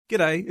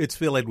G'day, it's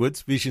Phil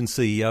Edwards, Vision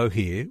CEO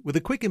here, with a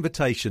quick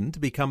invitation to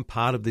become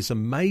part of this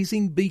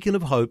amazing beacon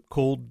of hope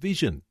called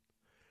Vision.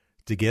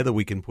 Together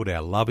we can put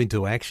our love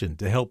into action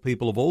to help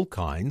people of all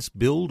kinds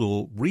build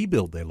or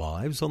rebuild their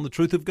lives on the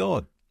truth of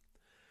God.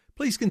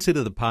 Please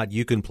consider the part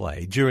you can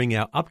play during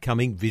our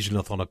upcoming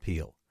Visionathon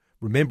appeal,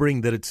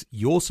 remembering that it's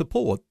your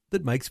support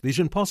that makes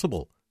Vision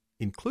possible,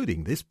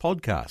 including this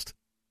podcast.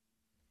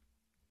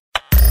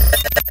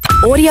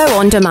 Audio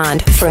on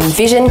demand from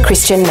Vision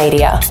Christian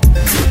Media.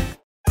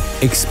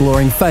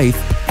 Exploring faith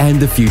and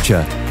the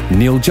future.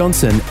 Neil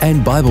Johnson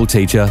and Bible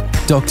teacher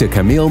Dr.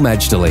 Kameel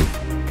Majdali.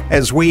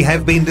 As we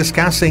have been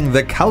discussing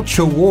the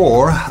culture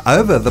war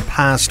over the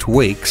past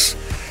weeks,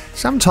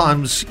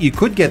 sometimes you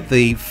could get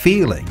the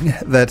feeling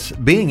that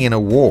being in a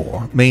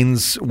war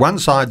means one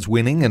side's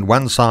winning and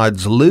one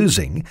side's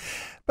losing.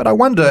 But I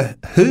wonder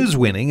who's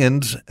winning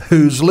and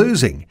who's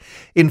losing.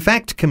 In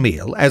fact,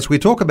 Kameel, as we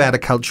talk about a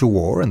culture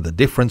war and the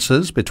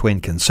differences between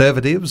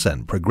conservatives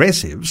and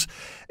progressives,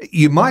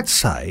 you might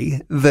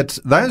say that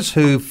those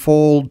who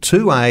fall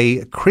to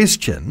a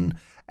Christian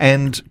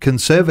and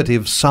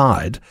conservative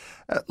side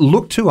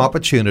look to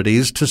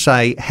opportunities to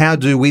say, how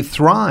do we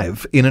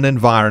thrive in an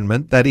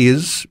environment that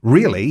is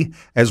really,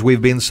 as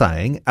we've been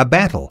saying, a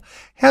battle?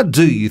 How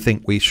do you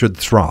think we should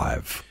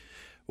thrive?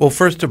 Well,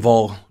 first of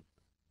all,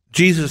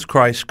 Jesus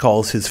Christ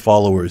calls his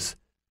followers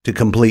to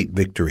complete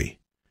victory,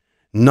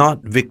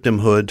 not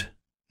victimhood,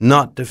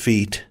 not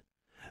defeat,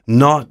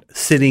 not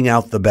sitting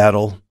out the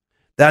battle.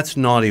 That's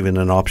not even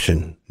an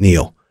option,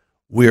 Neil.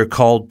 We are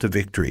called to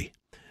victory.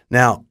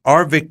 Now,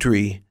 our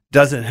victory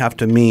doesn't have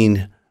to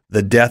mean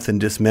the death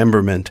and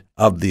dismemberment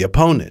of the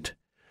opponent.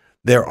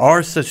 There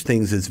are such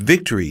things as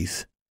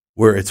victories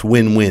where it's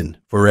win-win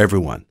for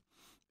everyone.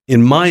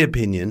 In my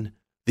opinion,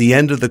 the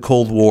end of the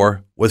Cold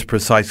War was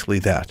precisely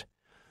that.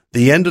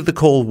 The end of the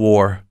Cold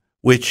War,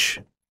 which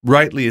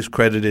rightly is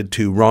credited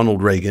to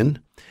Ronald Reagan,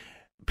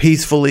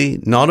 peacefully,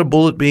 not a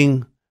bullet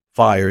being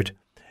fired,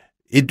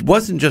 it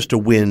wasn't just a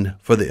win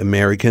for the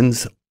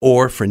Americans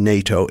or for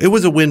NATO. It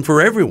was a win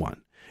for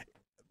everyone.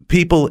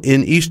 People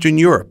in Eastern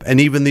Europe and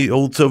even the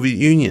old Soviet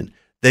Union,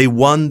 they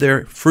won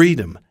their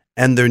freedom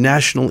and their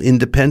national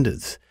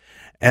independence.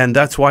 And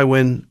that's why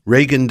when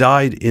Reagan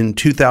died in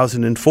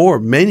 2004,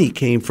 many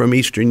came from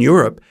Eastern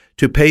Europe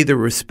to pay their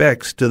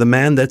respects to the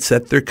man that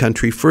set their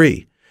country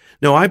free.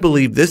 Now, I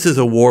believe this is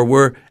a war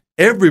where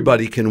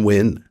everybody can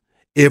win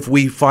if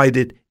we fight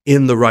it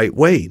in the right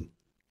way.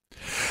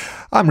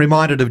 I'm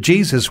reminded of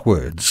Jesus'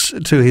 words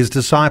to his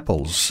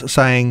disciples,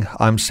 saying,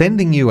 I'm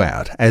sending you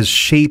out as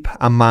sheep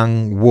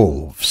among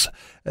wolves.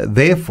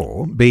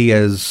 Therefore, be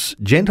as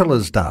gentle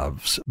as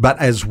doves, but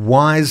as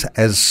wise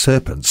as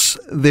serpents.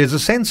 There's a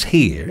sense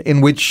here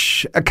in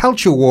which a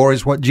culture war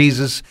is what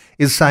Jesus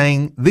is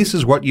saying, this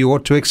is what you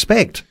ought to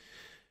expect.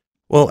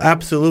 Well,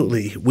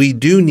 absolutely. We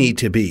do need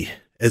to be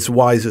as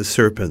wise as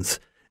serpents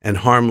and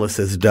harmless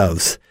as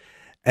doves.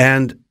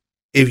 And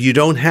if you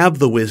don't have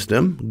the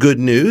wisdom, good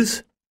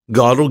news,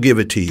 God will give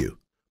it to you.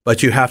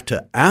 But you have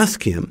to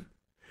ask him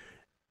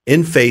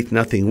in faith,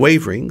 nothing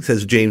wavering,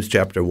 says James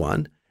chapter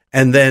 1.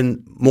 And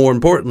then, more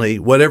importantly,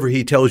 whatever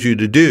he tells you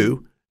to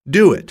do,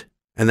 do it.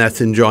 And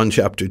that's in John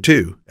chapter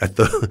 2 at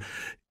the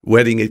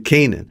wedding at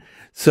Canaan.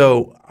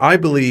 So I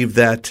believe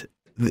that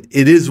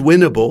it is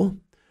winnable,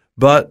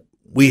 but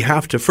we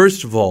have to,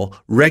 first of all,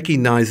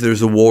 recognize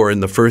there's a war in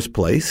the first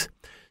place.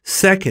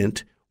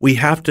 Second, we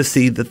have to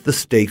see that the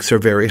stakes are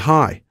very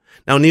high.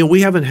 Now, Neil,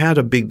 we haven't had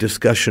a big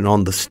discussion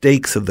on the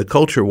stakes of the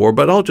culture war,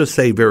 but I'll just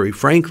say very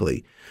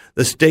frankly,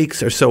 the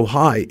stakes are so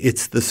high,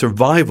 it's the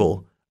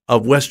survival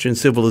of Western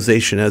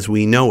civilization as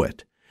we know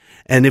it.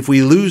 And if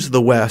we lose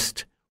the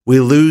West, we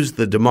lose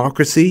the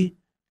democracy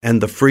and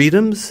the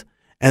freedoms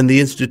and the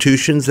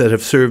institutions that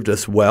have served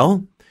us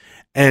well.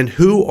 And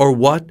who or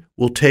what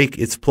will take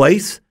its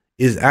place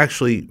is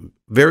actually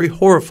very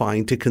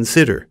horrifying to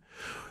consider.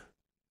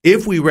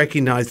 If we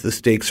recognize the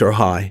stakes are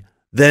high,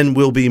 then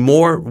we'll be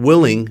more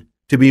willing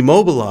to be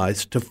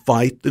mobilized to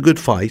fight the good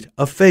fight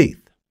of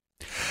faith.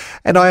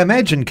 And I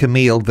imagine,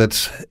 Kameel,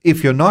 that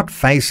if you're not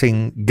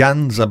facing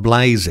guns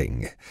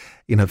a-blazing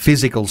in a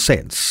physical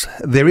sense,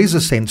 there is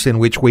a sense in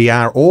which we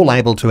are all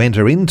able to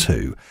enter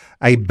into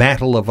a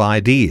battle of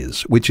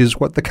ideas, which is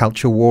what the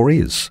culture war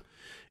is.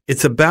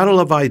 It's a battle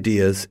of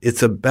ideas,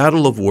 it's a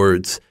battle of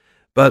words,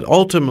 but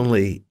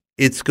ultimately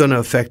it's going to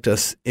affect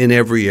us in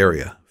every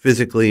area,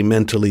 physically,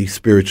 mentally,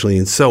 spiritually,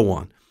 and so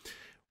on.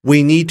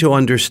 We need to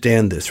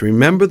understand this.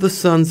 Remember, the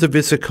sons of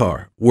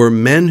Issachar were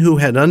men who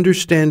had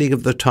understanding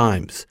of the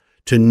times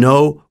to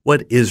know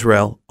what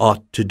Israel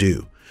ought to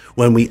do.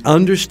 When we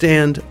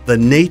understand the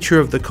nature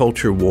of the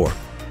culture war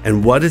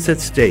and what is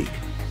at stake,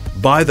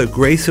 by the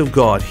grace of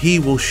God, he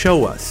will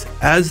show us,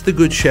 as the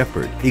Good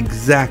Shepherd,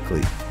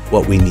 exactly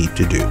what we need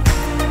to do.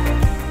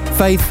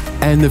 Faith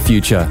and the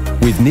Future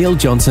with Neil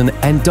Johnson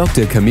and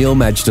Dr. Kameel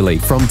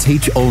Majdali from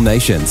Teach All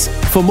Nations.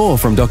 For more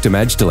from Dr.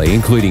 Majdali,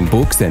 including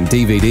books and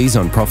DVDs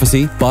on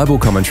prophecy, Bible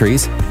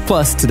commentaries,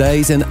 plus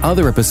today's and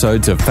other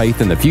episodes of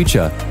Faith and the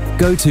Future,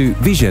 go to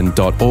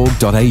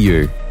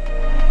vision.org.au.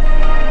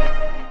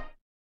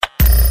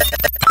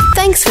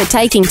 Thanks for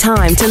taking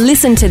time to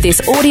listen to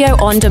this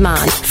audio on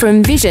demand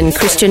from Vision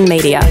Christian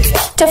Media.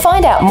 To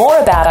find out more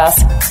about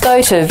us,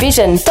 go to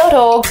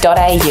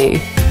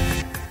vision.org.au.